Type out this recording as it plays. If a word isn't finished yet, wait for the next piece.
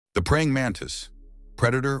The praying mantis,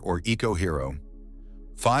 predator or eco-hero.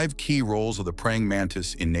 5 key roles of the praying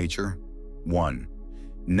mantis in nature. 1.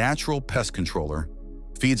 Natural pest controller,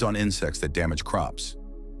 feeds on insects that damage crops.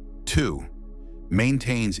 2.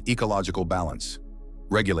 Maintains ecological balance,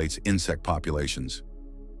 regulates insect populations.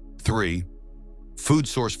 3. Food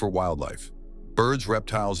source for wildlife. Birds,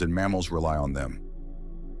 reptiles, and mammals rely on them.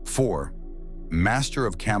 4. Master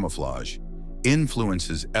of camouflage,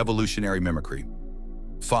 influences evolutionary mimicry.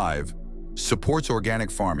 5. Supports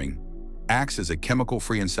organic farming, acts as a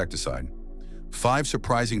chemical-free insecticide. 5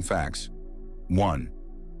 surprising facts. 1.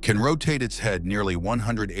 Can rotate its head nearly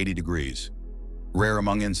 180 degrees, rare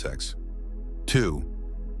among insects. 2.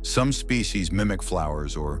 Some species mimic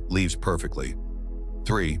flowers or leaves perfectly.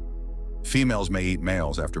 3. Females may eat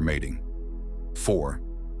males after mating. 4.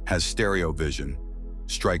 Has stereo vision,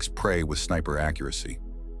 strikes prey with sniper accuracy.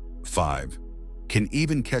 5. Can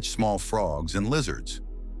even catch small frogs and lizards.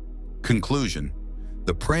 Conclusion: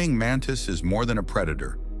 the praying mantis is more than a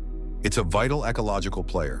predator. It's a vital ecological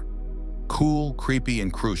player. Cool, creepy,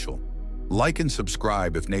 and crucial. Like and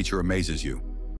subscribe if nature amazes you.